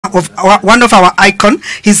one of our icon,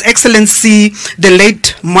 His Excellency the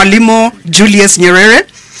late Mwalimu Julius Nyerere.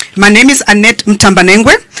 My name is Annette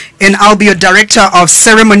Mtambanengwe, and I'll be your Director of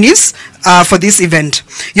Ceremonies for this event.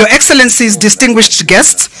 Your Excellencies, distinguished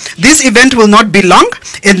guests, this event will not be long,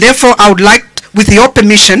 and therefore I would like, with your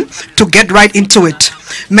permission, to get right into it.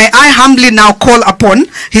 May I humbly now call upon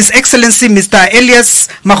His Excellency Mr. Elias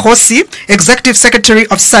Mahosi, Executive Secretary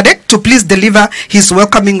of SADC, to please deliver his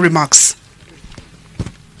welcoming remarks.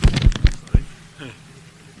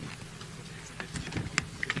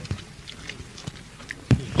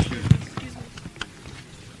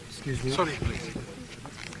 Sorry, please.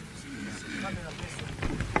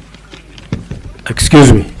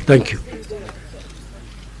 Excuse me. Thank you.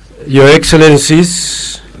 Your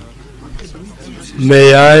Excellencies,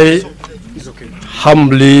 may I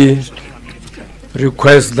humbly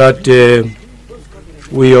request that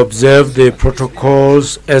we observe the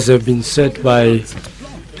protocols as have been set by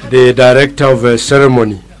the Director of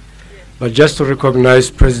Ceremony. But just to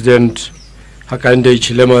recognize President Hakainde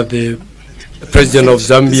Hichilema, the President of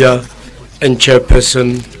Zambia and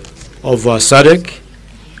Chairperson of SADC,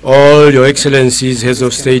 all Your Excellencies, Heads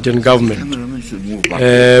of State and Government,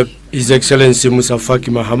 His Excellency Musa Faki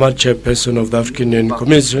Mahamat, Chairperson of the African Union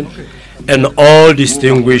Commission, and all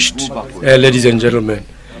distinguished ladies and gentlemen.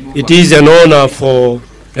 It is an honor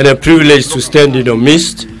and a privilege to stand in your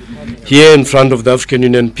midst here in front of the African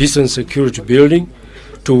Union Peace and Security Building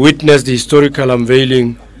to witness the historical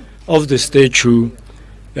unveiling of the statue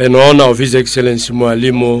in honor of His Excellency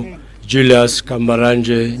Mwalimu Julius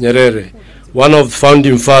Kambaranje Nyerere, one of the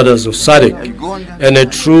founding fathers of SADC and a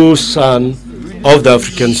true son of the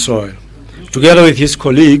African soil. Together with his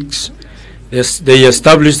colleagues, they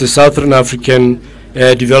established the Southern African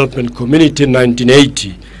Development Community in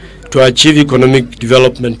 1980 to achieve economic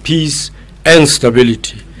development, peace, and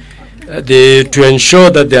stability. To ensure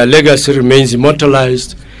that their legacy remains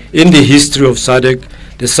immortalized in the history of SADC,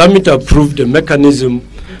 the summit approved a mechanism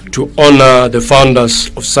to honor the founders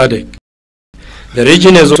of SADC. The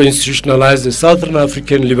region has also institutionalized the Southern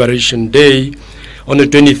African Liberation Day on the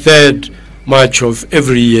 23rd March of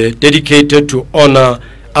every year, dedicated to honor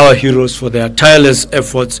our heroes for their tireless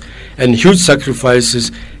efforts and huge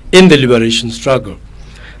sacrifices in the liberation struggle.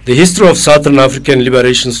 The history of Southern African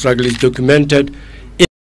liberation struggle is documented in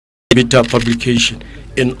beta publication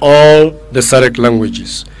in all the SADC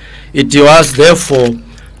languages. It was therefore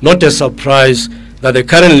not a surprise that the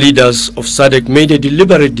current leaders of SADC made a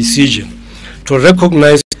deliberate decision to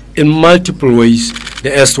recognize in multiple ways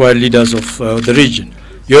the erstwhile leaders of the region.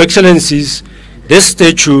 Your Excellencies, this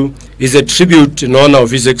statue is a tribute in honor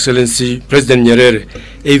of His Excellency President Nyerere,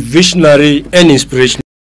 a visionary and inspirational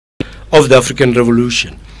of the African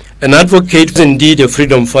Revolution, an advocate, indeed a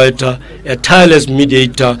freedom fighter, a tireless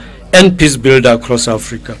mediator and peace builder across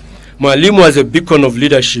Africa. Mwalimu was a beacon of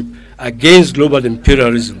leadership against global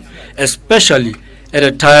imperialism, especially at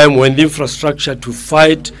a time when the infrastructure to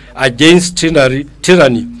fight against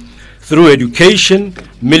tyranny through education,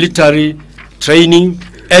 military training,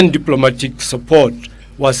 and diplomatic support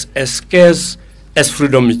was as scarce as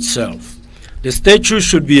freedom itself. The statue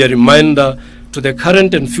should be a reminder to the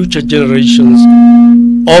current and future generations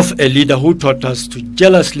of a leader who taught us to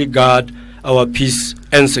jealously guard our peace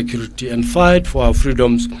and security and fight for our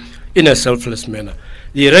freedoms in a selfless manner.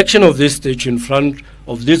 The erection of this statue in front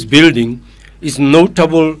of this building is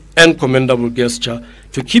notable and commendable gesture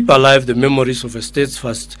to keep alive the memories of a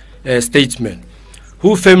steadfast statesman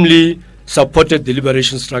who firmly supported the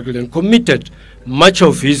liberation struggle and committed much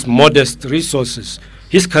of his modest resources,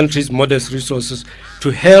 his country's modest resources,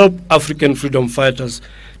 to help African freedom fighters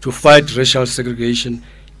to fight racial segregation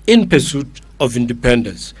in pursuit of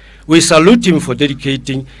independence. We salute him for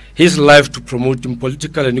dedicating his life to promoting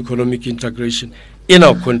political and economic integration in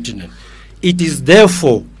our continent. It is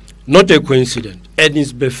therefore not a coincidence and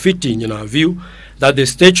is befitting in our view that the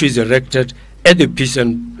statue is erected at the Peace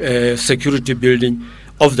and Security Building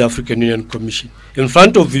of the African Union Commission. In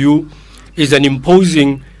front of you is an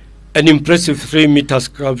imposing and impressive 3-meter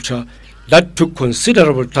sculpture that took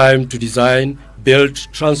considerable time to design, build,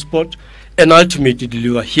 transport, and ultimately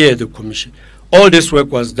deliver here at the Commission. All this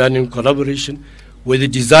work was done in collaboration with the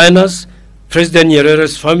designers, President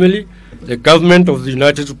Nyerere's family, the government of the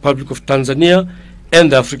United Republic of Tanzania,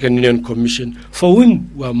 and the African Union Commission, for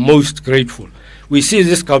whom we are most grateful. We see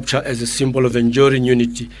this sculpture as a symbol of enduring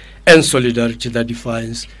unity and solidarity that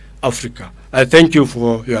defines Africa. I thank you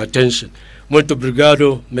for your attention. Muito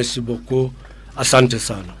obrigado, merci beaucoup, asante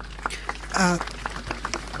sana.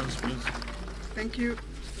 Thank you.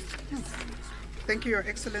 Thank you, Your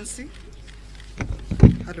Excellency.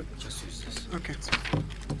 Hello. Okay.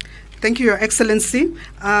 Thank you, Your Excellency.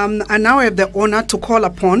 I now have the honor to call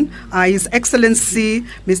upon His Excellency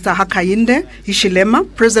Mr. Hakainde Hichilema,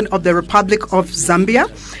 President of the Republic of Zambia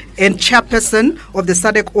and Chairperson of the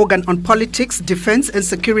SADC Organ on Politics, Defense and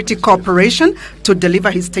Security Cooperation, to deliver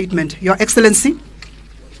his statement. Your Excellency.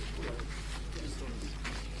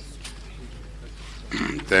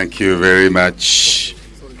 Thank you very much.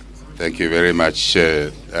 Thank you very much,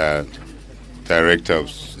 Director of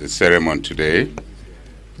the Ceremony today.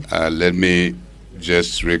 Let me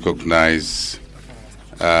just recognize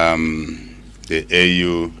the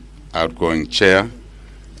AU outgoing chair,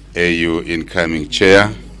 AU incoming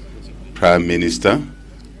chair, Prime Minister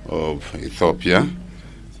of Ethiopia,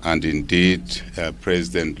 and indeed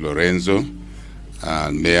President Lorenzo.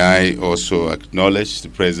 May I also acknowledge the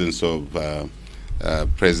presence of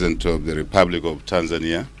President of the Republic of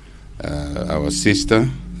Tanzania, our sister,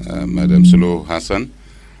 Madam Suluhu Hassan,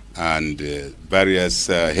 and various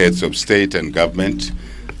heads of state and government.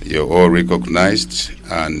 You're all recognized,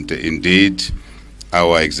 and indeed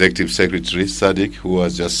our Executive Secretary, SADC, who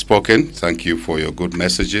has just spoken. Thank you for your good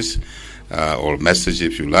messages, or message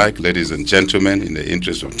if you like. Ladies and gentlemen, in the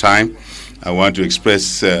interest of time, I want to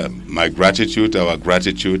express my gratitude, our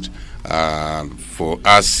gratitude for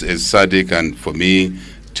us as SADC and for me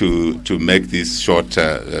to make this short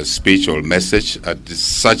speech or message at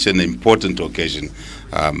such an important occasion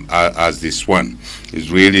as this one. It's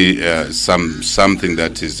really something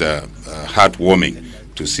that is heartwarming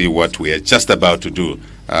to see what we are just about to do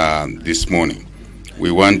this morning.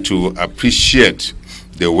 We want to appreciate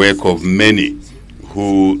the work of many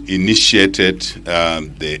who initiated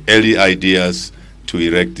the early ideas to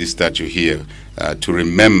erect this statue here, to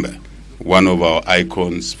remember one of our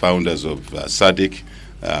icons, founders of SADC,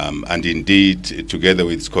 and indeed, together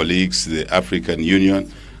with its colleagues, the African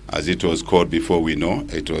Union, as it was called before we know,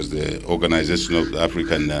 it was the Organization of the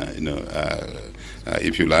African,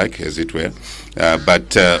 if you like, as it were.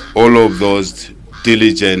 But all of those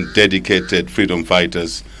diligent, dedicated freedom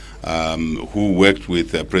fighters who worked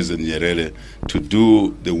with President Nyerere to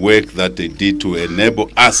do the work that they did to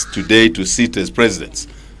enable us today to sit as presidents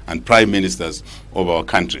and prime ministers of our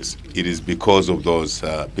countries. It is because of those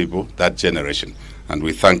people, that generation, and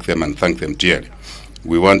we thank them and thank them dearly.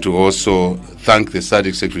 We want to also thank the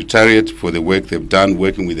SADC Secretariat for the work they've done,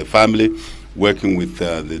 working with the family, working with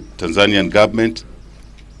the Tanzanian government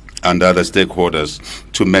and other stakeholders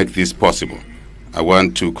to make this possible. I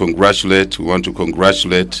want to congratulate, we want to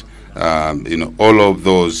congratulate all of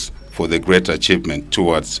those for the great achievement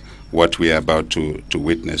towards what we are about to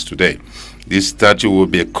witness today. This statue will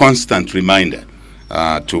be a constant reminder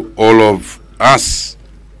to all of us,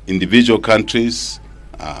 individual countries,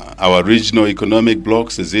 our regional economic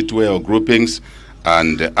blocks, as it were, or groupings,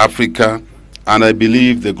 and Africa, and I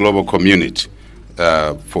believe the global community,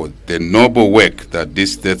 for the noble work that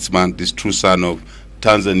this statesman, this true son of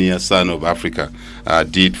Tanzania, son of Africa,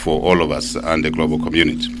 did for all of us and the global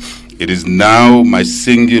community. It is now my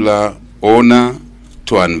singular honor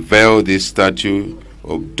to unveil this statue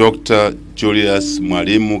of Dr. Julius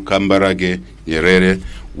Mwalimu Kambarage Nyerere,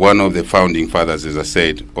 one of the founding fathers, as I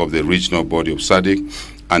said, of the regional body of SADC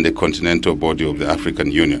and the continental body of the African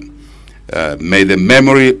Union. May the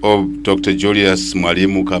memory of Dr. Julius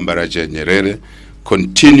Mwalimu Kambarage Nyerere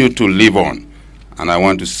continue to live on. And I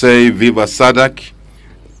want to say, Viva SADC,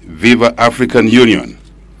 Viva African Union,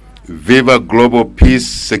 Viva global peace,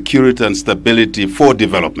 security and stability for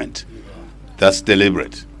development. That's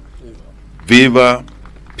deliberate. Viva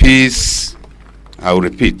peace, I'll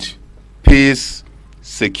repeat, peace,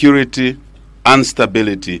 security and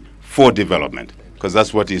stability for development, because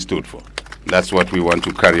that's what he stood for. That's what we want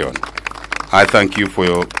to carry on. I thank you for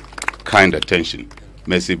your kind attention.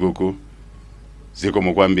 Merci beaucoup. Ziko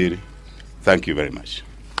Mugwambiri. Thank you very much.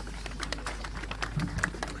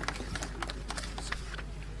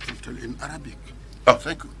 In Arabic. Oh,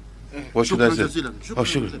 thank you. What should I say? Oh,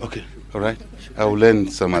 sure. Okay. All right. I will learn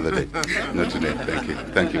some other day. Not today. Thank you.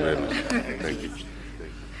 Thank you very much. Thank you.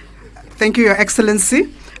 Thank you, Your Excellency.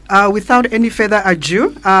 Without any further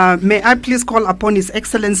ado, may I please call upon His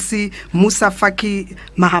Excellency Musa Faki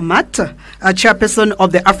Mahamat, Chairperson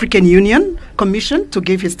of the African Union Commission, to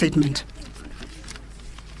give his statement.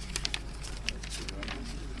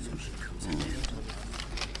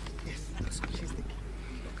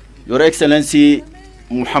 Your Excellency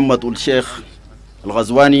Muhammad Ul-Sheikh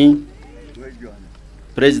Al-Ghazwani,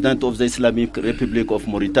 President of the Islamic Republic of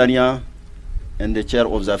Mauritania and the Chair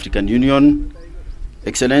of the African Union,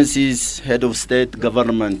 Excellencies, Head of State,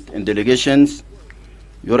 Government and Delegations,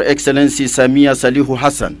 Your Excellency Samia Suluhu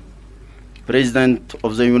Hassan, President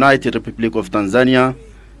of the United Republic of Tanzania,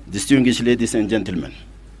 distinguished ladies and gentlemen.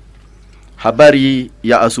 Habari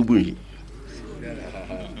ya asubuhi.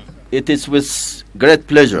 It is with great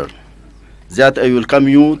pleasure that I welcome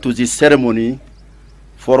you to this ceremony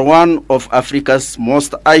for one of Africa's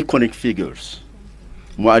most iconic figures,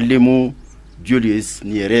 Mwalimu Julius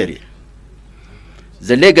Nyerere.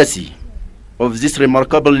 The legacy of this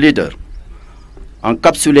remarkable leader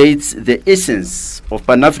encapsulates the essence of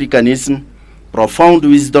Pan-Africanism, profound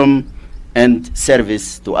wisdom, and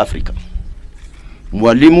service to Africa.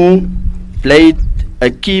 Mwalimu played a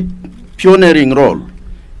key pioneering role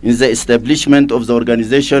in the establishment of the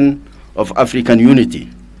Organization of African Unity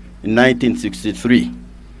in 1963,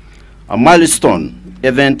 a milestone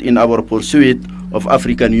event in our pursuit of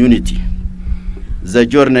African unity. The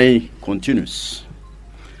journey continues.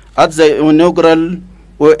 At the inaugural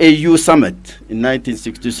OAU summit in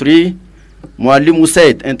 1963, Mwalimu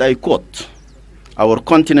said, and I quote, "Our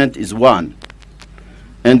continent is one,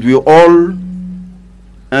 and we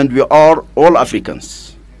are all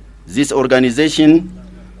Africans. This organization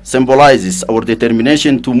symbolizes our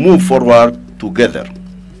determination to move forward together."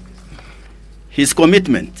 His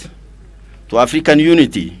commitment to African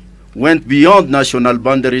unity went beyond national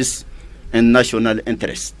boundaries and national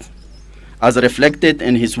interest, as reflected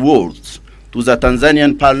in his words to the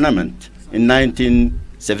Tanzanian parliament in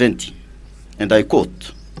 1970. And I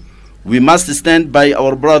quote, "We must stand by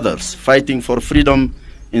our brothers fighting for freedom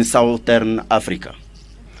in Southern Africa.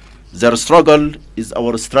 Their struggle is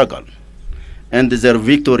our struggle, and their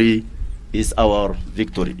victory is our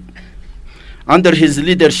victory." Under his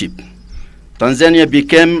leadership, Tanzania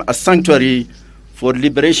became a sanctuary for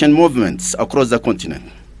liberation movements across the continent.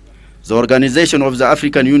 The organization of the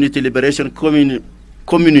African Unity Liberation Committee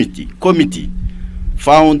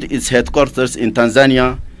found its headquarters in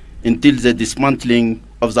Tanzania until the dismantling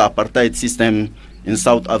of the apartheid system in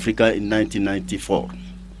South Africa in 1994.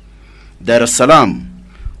 Dar es Salaam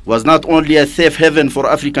was not only a safe haven for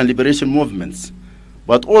African liberation movements,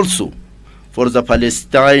 but also for the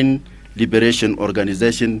Palestine Liberation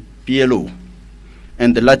Organization, PLO,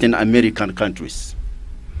 and the Latin American countries.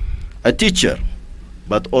 A teacher,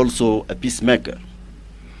 but also a peacemaker,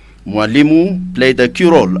 Mwalimu played a key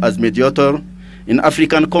role as mediator in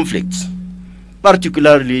African conflicts,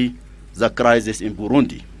 particularly the crisis in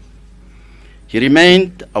Burundi. He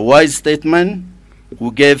remained a wise statesman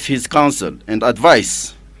who gave his counsel and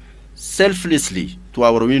advice selflessly to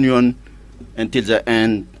our union until the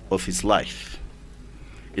end of his life.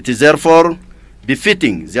 It is therefore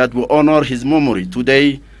befitting that we honor his memory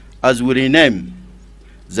today as we rename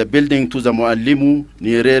the building to the Mwalimu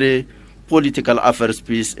Nyerere Political Affairs,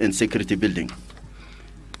 Peace and Security Building.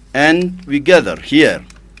 And we gather here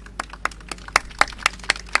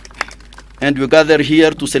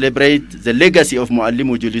to celebrate the legacy of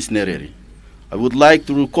Mwalimu Julius Nyerere. I would like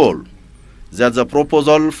to recall that the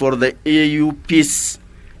proposal for the AU Peace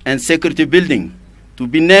and Security Building to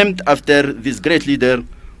be named after this great leader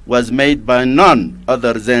was made by none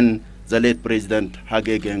other than the late President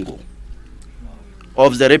Hage Geingob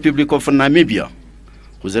of the Republic of Namibia,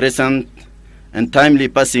 whose recent and timely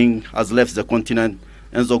passing has left the continent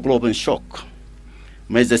and the globe in shock.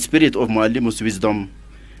 May the spirit of Mwalimu's wisdom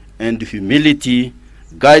and humility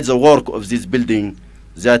guide the work of this building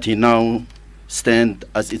that he now stands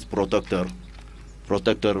as its protector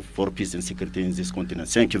for peace and security in this continent.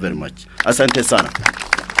 Thank you very much. Asante sana.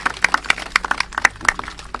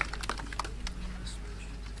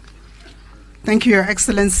 Thank you, Your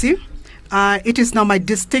Excellency. It is now my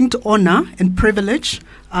distinct honor and privilege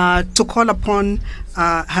to call upon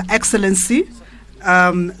Her Excellency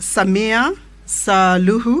Samia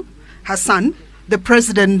Suluhu Hassan, the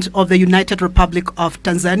President of the United Republic of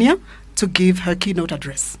Tanzania, to give her keynote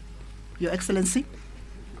address. Your Excellency.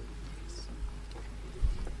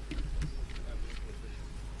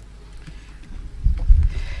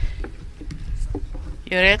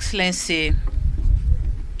 Your Excellency,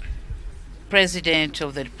 President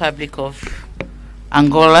of the Republic of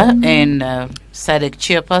Angola and SADC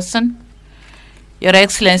Chairperson, Your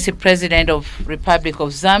Excellency, President of Republic of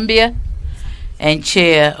Zambia and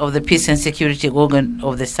Chair of the Peace and Security Organ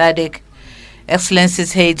of the SADC,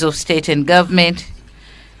 Excellencies, Heads of State and Government,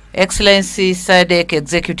 Excellency SADC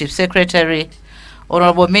Executive Secretary,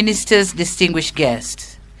 Honorable Ministers, distinguished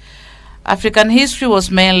guests. African history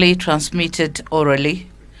was mainly transmitted orally.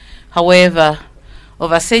 However,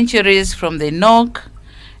 over centuries from the Nok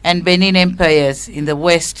and Benin empires in the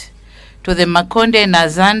west to the Makonde and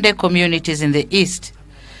Azande communities in the east,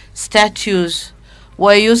 statues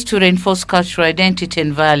were used to reinforce cultural identity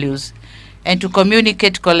and values and to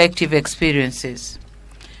communicate collective experiences.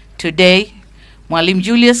 Today, Mwalimu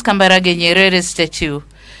Julius Kambarage Nyerere's statue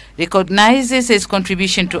recognizes his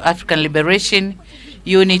contribution to African liberation,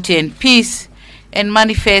 unity and peace, and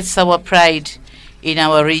manifests our pride in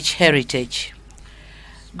our rich heritage.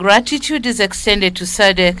 Gratitude is extended to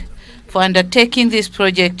SADC for undertaking this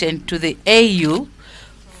project and to the AU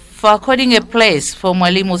for according a place for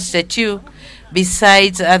Mwalimu's statue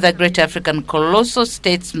besides other great African colossal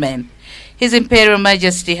statesmen, His Imperial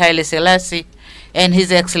Majesty Haile Selassie and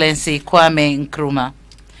His Excellency Kwame Nkrumah.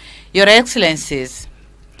 Your Excellencies,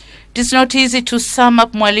 it is not easy to sum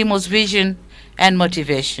up Mwalimu's vision and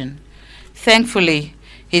motivation. Thankfully,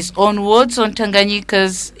 his own words on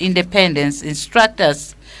Tanganyika's independence instruct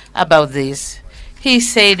us about this. He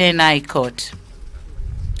said, and I quote,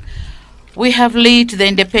 "We have lit the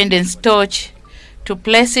independence torch to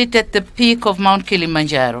place it at the peak of Mount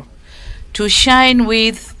Kilimanjaro, to shine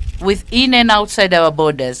within and outside our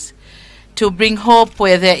borders, to bring hope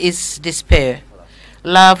where there is despair,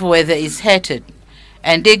 love where there is hatred,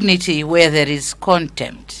 and dignity where there is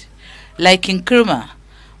contempt." Like Nkrumah,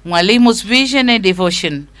 Mwalimu's vision and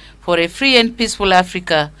devotion for a free and peaceful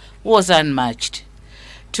Africa was unmatched.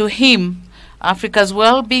 To him, Africa's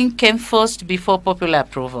well-being came first before popular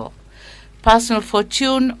approval, personal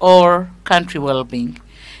fortune or country well-being.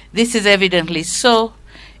 This is evidently so,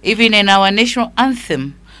 even in our national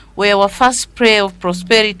anthem, where our first prayer of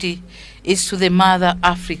prosperity is to the mother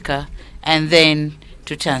Africa and then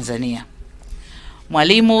to Tanzania.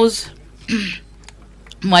 Mwalimu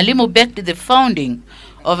backed the founding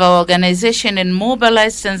of our organization and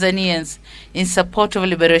mobilized Tanzanians in support of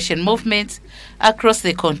liberation movements across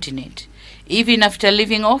the continent. Even after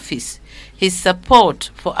leaving office, his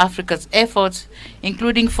support for Africa's efforts,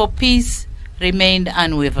 including for peace, remained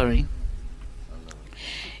unwavering.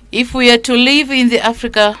 If we are to live in the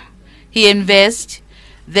Africa he invests,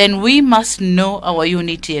 then we must know our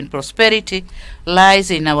unity and prosperity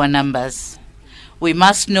lies in our numbers. We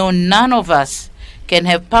must know none of us can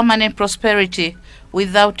have permanent prosperity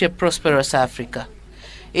without a prosperous Africa.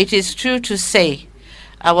 It is true to say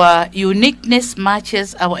our uniqueness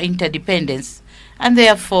matches our interdependence, and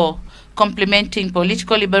therefore complementing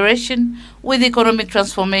political liberation with economic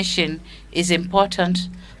transformation is important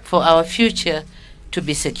for our future to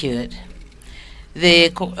be secured.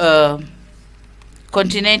 The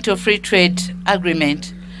Continental Free Trade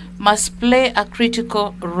Agreement must play a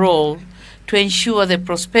critical role to ensure the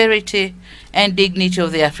prosperity and dignity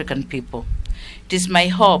of the African people. It is my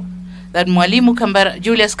hope that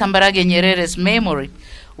Julius Kambarage Nyerere's memory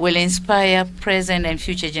will inspire present and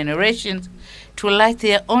future generations to light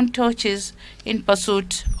their own torches in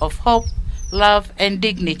pursuit of hope, love, and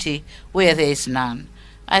dignity where there is none.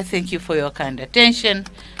 I thank you for your kind attention.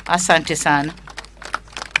 Asante sana.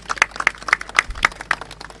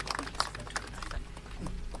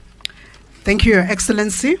 Thank you, Your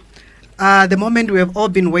Excellency. The moment we have all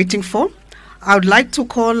been waiting for. I would like to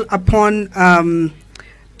call upon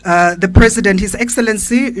the President, His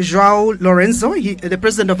Excellency João Lorenzo, the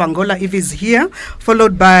President of Angola, if he's here,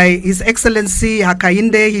 followed by His Excellency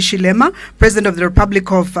Hakainde Hichilema, President of the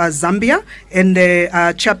Republic of Zambia, and the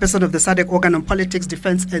Chairperson of the SADC Organ on Politics,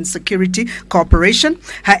 Defense and Security Cooperation,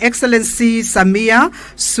 Her Excellency Samia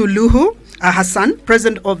Suluhu Hassan,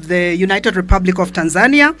 President of the United Republic of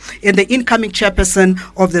Tanzania, and the incoming chairperson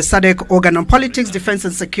of the SADC Organ on Politics, Defense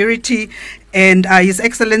and Security, and His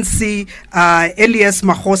Excellency Elias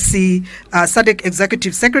Mahosi, SADC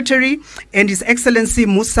Executive Secretary, and His Excellency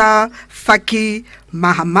Musa Faki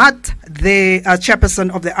Mahamat, the chairperson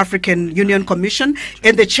of the African Union Commission,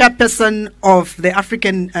 and the chairperson of the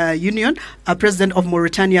African Union, President of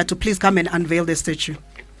Mauritania, to please come and unveil the statue.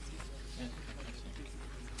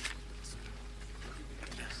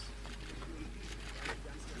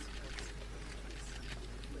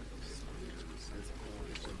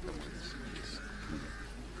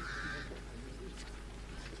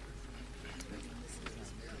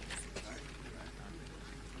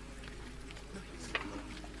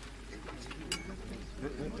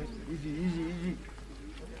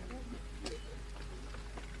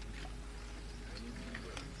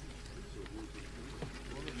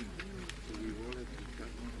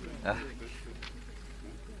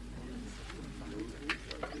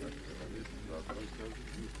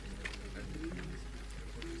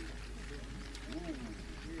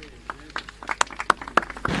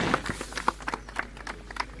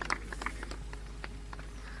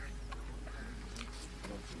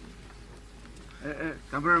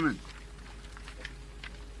 Cameraman.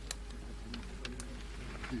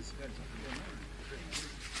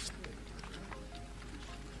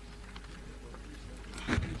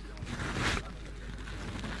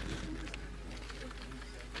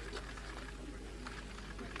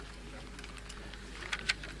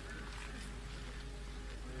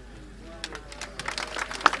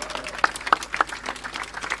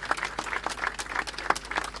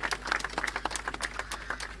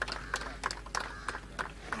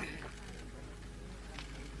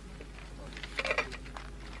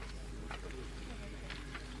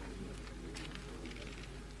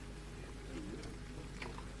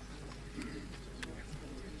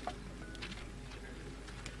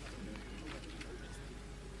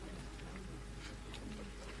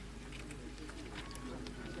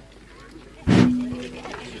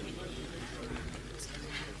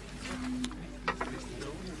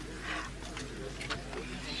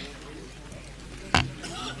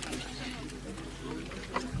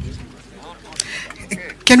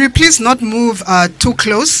 we please not move too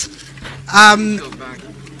close? Can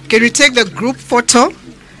we take the group photo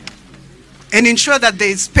and ensure that there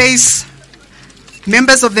is space?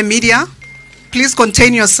 Members of the media, please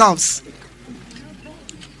contain yourselves.